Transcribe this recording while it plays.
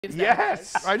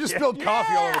Yes. I just spilled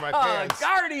coffee all over my pants.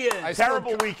 Guardians.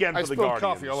 Terrible weekend for the Guardians. I spilled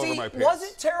coffee all over my pants. Was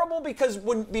it terrible? Because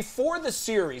before the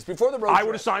series, before the road trip, I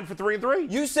would have signed for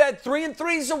 3-3. You said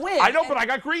 3-3 is a win. I know, but I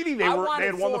got greedy. They had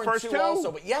won the first two.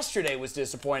 Also, but yesterday was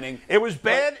disappointing. It was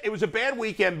bad. It was a bad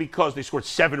weekend because they scored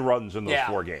 7 runs in those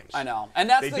 4 games. I know, and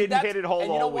they didn't hit it whole.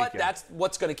 And you know what? Weekend. That's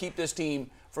what's going to keep this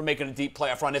team from making a deep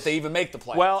playoff run if they even make the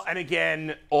playoffs. Well, and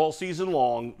again, all season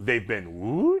long, they've been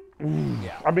whoop.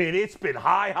 Yeah. I mean, it's been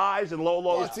high highs and low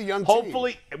lows. Well, it's a young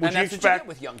hopefully, team. Would you expect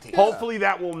with young teams. Hopefully,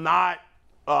 that will not.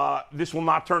 This will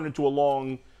not turn into a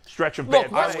long stretch of bad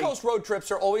play. West Coast road trips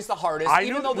are always the hardest.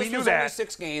 Even though this was only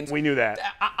 6 games. We knew that.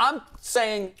 I'm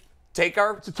saying.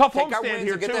 It's a tough homestand homestand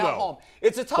here, too, though. Home.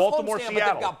 It's a tough Baltimore, homestand, Seattle.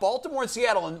 but they've got Baltimore and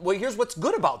Seattle. And well, here's what's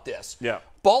good about this. Yeah.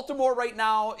 Baltimore right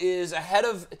now is ahead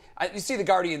of – you see the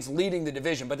Guardians leading the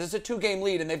division, but there's a 2-game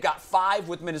lead, and they've got 5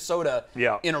 with Minnesota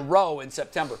in a row in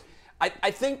September. I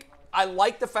think I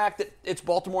like the fact that it's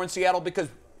Baltimore and Seattle because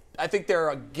I think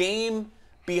they're a game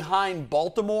behind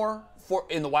Baltimore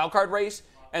in the wild card race,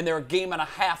 and they're a game and a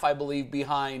half, I believe,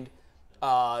 behind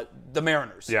the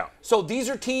Mariners. Yeah. So these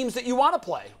are teams that you want to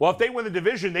play. Well, if they win the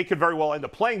division, they could very well end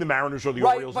up playing the Mariners or the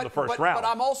Orioles in the first round. But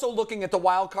I'm also looking at the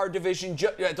wild card division,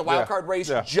 at the wild card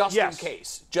race, just in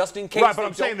case. Just in case. Right, but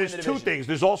I'm saying there's 2 things.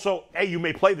 There's also, you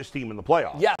may play this team in the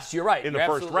playoffs. Yes, you're right. In the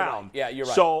first round. Right. Yeah, you're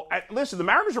right. So, listen, the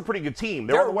Mariners are a pretty good team.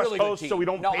 They're on the West Coast, so we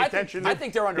don't pay attention. I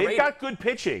think they're underrated. They've got good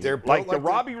pitching. They're like the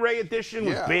Robbie Ray addition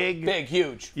was big. Big,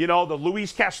 huge. You know, the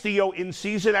Luis Castillo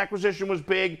in-season acquisition was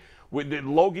big.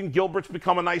 Logan Gilbert's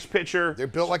become a nice pitcher. They're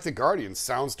built like the Guardians.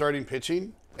 Sound starting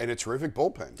pitching and a terrific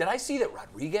bullpen. Did I see that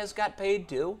Rodriguez got paid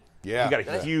too? Yeah. He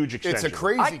got a huge extension. It's a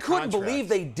crazy I couldn't believe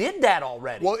they did that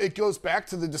already. Well, it goes back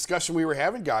to the discussion we were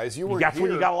having, guys. That's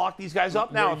when you got to lock these guys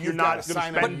up now if you're not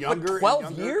going to spend younger,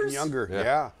 12 years? Younger,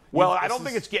 yeah. Well, I don't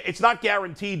think it's not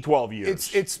guaranteed 12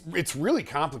 years. It's really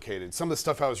complicated. Some of the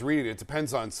stuff I was reading, it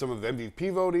depends on some of the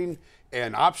MVP voting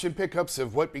and option pickups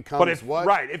of what becomes what.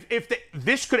 Right.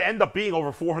 This could end up being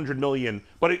over $400 million,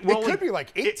 but it could be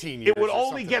like 18 years. It would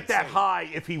only get that high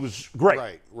if he was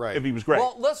great. Right. If he was great.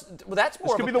 Well, that's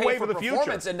more of a pay for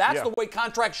performance, and that's the way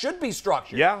contracts should be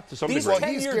structured. Yeah, to some degree.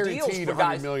 These 10-year deals for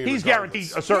guys. He's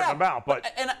guaranteed a certain amount, but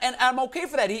and I'm okay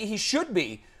for that. He should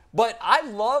be. But I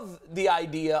love the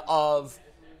idea of,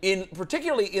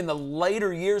 particularly in the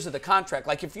later years of the contract,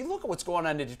 like if you look at what's going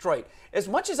on in Detroit, as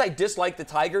much as I dislike the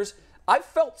Tigers, I've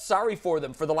felt sorry for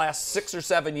them for the last 6 or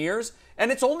 7 years,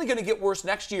 and it's only going to get worse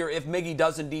next year if Miggy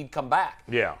does indeed come back.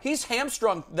 Yeah. He's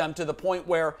hamstrung them to the point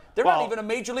where they're not even a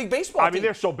Major League Baseball team. I mean,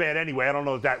 they're so bad anyway. I don't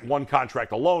know if that one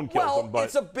contract alone kills them. But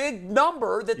it's a big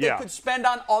number that they could spend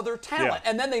on other talent.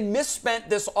 And then they misspent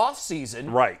this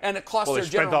offseason. Right. And it cost their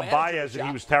general manager. They spent on manager Baez, and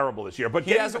he was terrible this year. But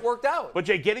he hasn't worked out. But,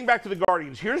 Jay, getting back to the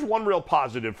Guardians, here's one real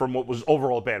positive from what was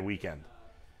overall a bad weekend.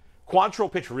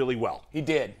 Quantrill pitched really well. He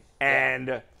did.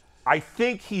 And I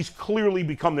think he's clearly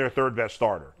become their third best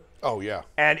starter. Oh, yeah.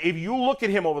 And if you look at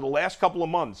him over the last couple of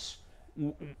months,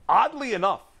 oddly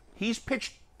enough, he's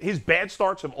pitched – his bad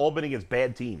starts have all been against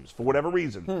bad teams for whatever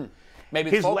reason. Maybe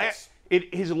it's focus.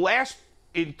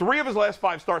 In 3 of his last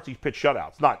 5 starts, he's pitched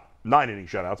shutouts. Not 9-inning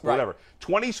shutouts, but whatever.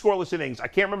 20 scoreless innings. I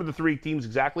can't remember the 3 teams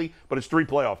exactly, but it's 3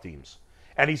 playoff teams.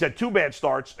 And he's had 2 bad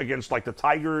starts against, like, the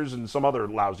Tigers and some other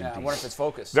lousy teams. I wonder if it's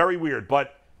focus. Very weird.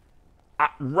 But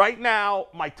right now,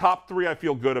 my top 3 I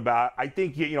feel good about. I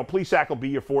think, Plesac will be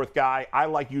your 4th guy. I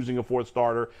like using a 4th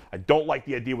starter. I don't like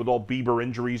the idea with all Bieber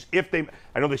injuries.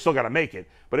 I know they still got to make it,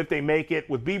 but if they make it,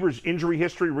 with Bieber's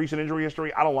recent injury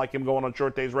history, I don't like him going on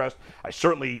short days rest. I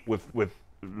certainly, with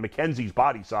McKenzie's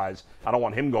body size, I don't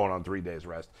want him going on 3 days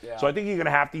rest. Yeah. So I think you're going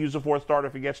to have to use a 4th starter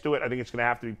if he gets to it. I think it's going to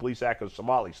have to be Plesac because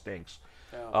Somali stinks.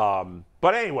 Yeah.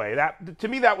 But anyway, to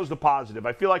me, that was the positive.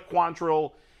 I feel like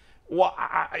Quantrill,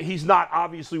 he's not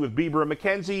obviously with Bieber and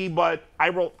McKenzie, but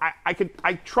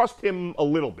I trust him a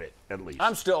little bit at least.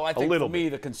 I think for me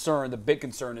the big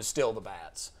concern is still the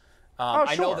bats.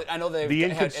 I know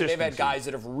they've had guys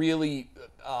that have really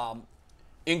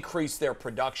increased their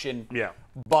production. Yeah.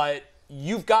 But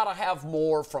you've got to have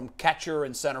more from catcher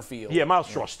and center field. Yeah, Miles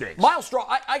Straw stinks. Miles Straw,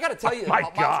 I got to tell you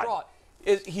about Miles Straw.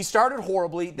 He started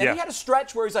horribly. Then he had a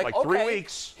stretch where he's like 3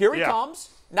 weeks. Here he comes.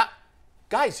 Now,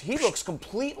 guys, he looks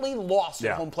completely lost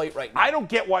at home plate right now. I don't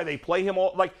get why they play him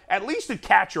all. Like, at least at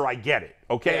catcher, I get it.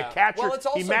 Okay, Yeah. at catcher, Well, it's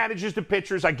also, he manages the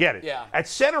pitchers. I get it. Yeah. At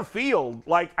center field,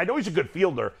 I know he's a good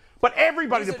fielder, But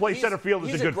everybody that plays center field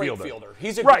is a good fielder.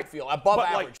 He's a right. great fielder, above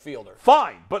average fielder.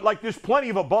 Fine, but like there's plenty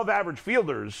of above average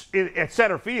fielders at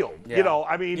center field. Yeah. You know,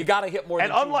 I mean, you got to hit more than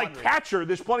 200. And unlike catcher,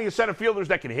 there's plenty of center fielders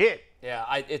that can hit. Yeah,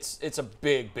 it's a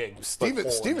big.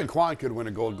 Stephen Kwan could win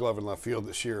a Gold Glove in left field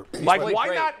this year. Like, why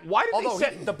not? Why did Although they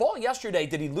set the ball yesterday?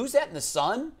 Did he lose that in the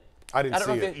sun? I didn't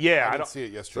see it. I didn't see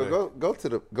it yesterday. So go to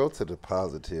the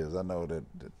positives. I know that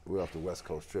we're off the West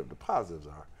Coast trip. The positives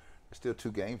are there's still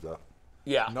 2 games up.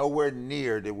 Yeah. Nowhere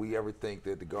near did we ever think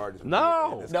that the Guardians would No.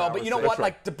 be in this No, but you know what? conversation.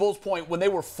 Like to Bull's point, when they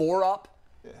were 4 up,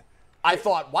 I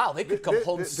thought, wow, they could come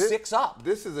home 6 up.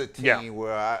 This is a team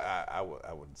where I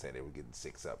wouldn't say they were getting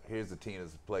 6 up. Here's a team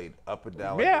that's played up and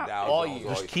down. Yeah. Like the Dow All Jones. year.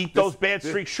 Just keep those bad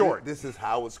streaks short. This is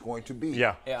how it's going to be.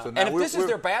 Yeah. Yeah. So And now if this is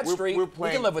their bad streak, we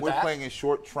can live with that. We're playing in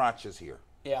short tranches here.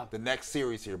 Yeah. The next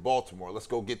series here, Baltimore. Let's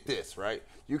go get this, right?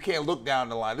 You can't look down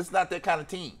the line. This is not that kind of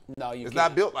team. No, you It's can't.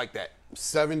 not built like that.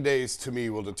 7 days to me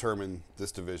will determine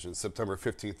this division. September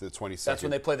 15th to the 22nd. That's when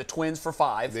they play the Twins for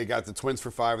 5. They got the Twins for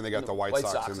 5, and they got the White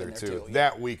Sox in there too. Yeah.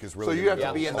 That week is really. So you have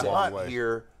gonna to be in go the a long hunt way.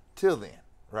 here till then,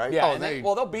 right? Yeah, Oh, and they-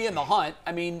 they'll be in the hunt.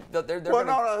 I mean, they're Well,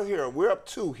 gonna, no, here. We're up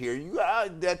 2 here. You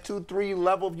got that 2-3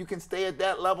 level. If you can stay at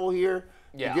that level here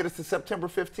Yeah. and get us to September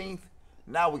 15th,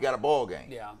 now we got a ball game.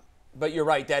 Yeah. But you're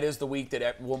right. That is the week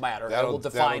that will matter. That That'll- will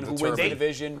define that'll who wins the determine.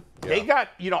 division. They got,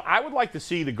 I would like to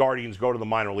see the Guardians go to the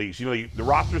minor leagues. The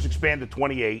roster's expanded to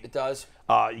 28. It does.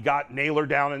 You got Naylor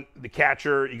down in the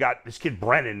catcher. You got this kid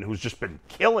Brennan, who's just been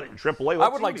killing it in AAA. I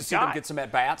would like to see them get some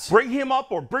at-bats. Bring him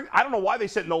up I don't know why they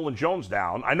sent Nolan Jones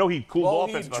down. I know he cooled off.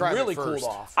 He at really at cooled first.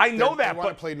 off. I know They that, want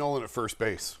but to play Nolan at first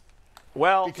base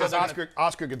because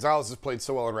Oscar Gonzalez has played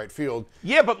so well in right field.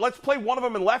 yeah, but let's play one of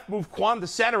them in left, move Quan to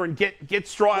center, and get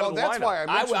Straw out Well, of the that's lineup. why I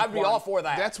mentioned I'd be Quan. all for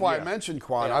that. That's why Yeah. I mentioned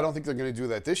Quan. Yeah. I don't think they're going to do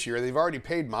that this year. They've already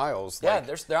paid Miles. Yeah,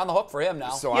 Like, they're on the hook for him now.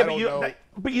 so Yeah, I don't know.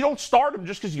 but you don't start him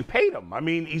just because you paid him. I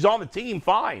mean, he's on the team,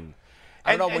 fine.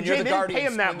 I don't know, when and you're Jay the didn't pay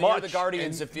Guardians, him that when you're much. the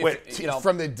Guardians, And- if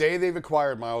From the day they've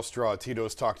acquired Miles Straw,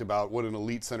 Tito's talked about what an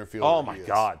elite center fielder Oh my he is.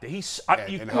 God,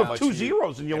 you And have how 2 much he-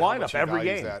 zeros in your and how much lineup he every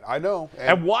values game. that. I know.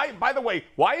 And why? By the way,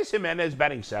 why is Jimenez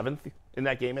batting 7th in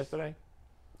that game yesterday?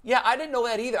 yeah, I didn't know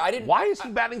that either. Why is he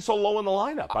batting so low in the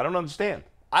lineup? I don't understand.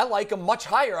 I like him much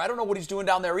higher. I don't know what he's doing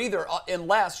down there either,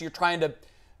 unless you're trying to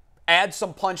add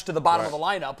some punch to the bottom of the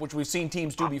lineup, which we've seen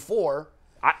teams do before.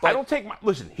 I don't take my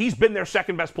listen. He's been their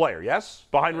second best player, yes,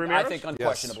 behind Ramirez. I think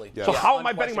unquestionably. Yes. So Yeah, how am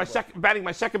I batting my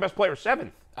unquestionably. second best player 7th?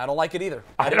 I don't like it either.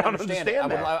 I didn't don't understand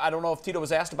that. I don't know if Tito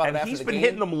was asked about And it after he's the been game.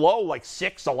 hitting them low like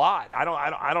 6 a lot. I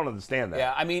don't understand that.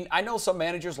 Yeah, I mean, I know some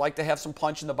managers like to have some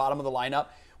punch in the bottom of the lineup.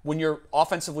 When you're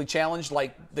offensively challenged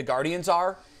like the Guardians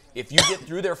are, if you get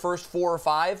through their first 4 or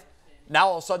 5, now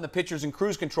all of a sudden the pitcher's in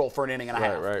cruise control for an inning and a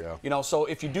half. Right. Yeah. So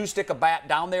if you do stick a bat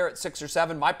down there at 6 or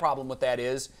 7, my problem with that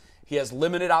is he has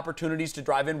limited opportunities to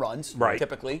drive in runs, Right.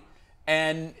 typically.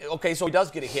 And okay, so he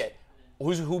does get a hit.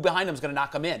 Who behind him is going to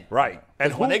knock him in? Right.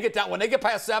 And when they get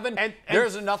past 7,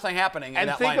 there's nothing happening in And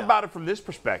that think lineup. about it from this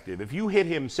perspective. If you hit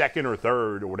him 2nd or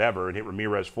 3rd or whatever and hit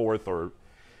Ramirez 4th, or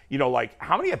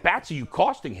how many at bats are you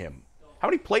costing him? How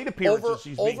many plate appearances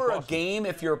he's being over a costed? game,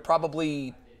 if you're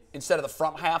probably instead of the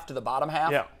front half to the bottom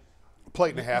half. Yeah.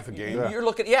 Plate and a half a game. You're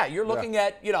looking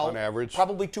at On average.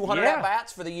 probably 200 Yeah. at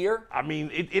bats for the year. I mean,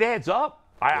 it adds up.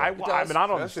 I mean, I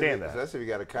don't understand that. Especially if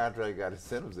you got a contract, got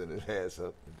incentives in it. Has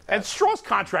up. And Straw's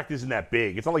contract isn't that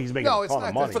big. It's not like he's making No, a it's ton not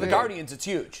of that money. For the Yeah. Guardians, it's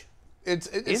huge. It's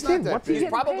Is not it? that What's he big.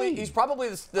 getting? He's probably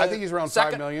the I think he's around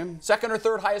second, $5 million. Second or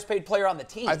third highest paid player on the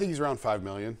team. I think he's around $5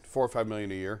 million, $4 or $5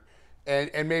 million a year,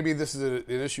 and maybe this is an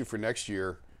issue for next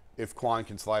year if Quan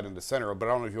can slide into center. But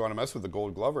I don't know if you want to mess with the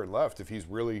Gold Glover in left if he's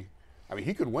really. I mean,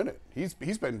 he could win it. He's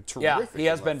been terrific. Yeah, he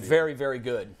has in been left field. very, very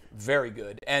good. Very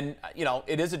good. And,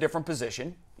 it is a different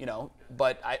position,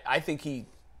 but I think he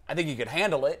could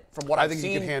handle it from what I I've think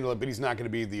seen. he can handle it, but he's not going to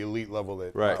be the elite level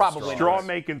that. Right. Probably Straw not.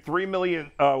 making $3 million.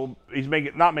 He's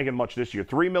not making much this year.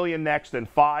 $3 million next, then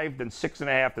 5, then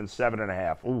 6.5, then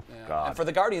 7.5. Ooh, God. And for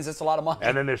the Guardians, it's a lot of money.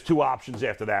 And then there's 2 options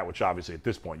after that, which obviously at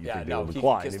this point you think they'll he can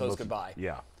decline. kiss It those looks- goodbye.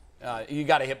 Yeah. You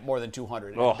got to hit more than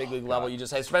 200 at Oh, a big league level. You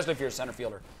just, especially if you're a center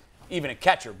fielder, even a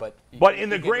catcher. But In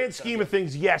the grand scheme of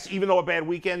things, yes, even though a bad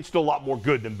weekend, still a lot more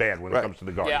good than bad when it comes to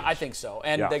the Guardians. yeah, I think so.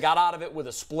 And Yeah. they got out of it with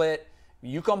a split.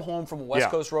 You come home from a West Yeah.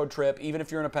 Coast road trip, even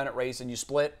if you're in a pennant race and you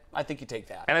split, I think you take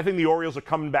that. And I think the Orioles are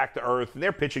coming back to earth, and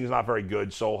their pitching is not very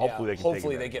good, so hopefully they can take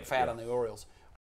Hopefully they advantage get of it. fat Yeah. on the Orioles.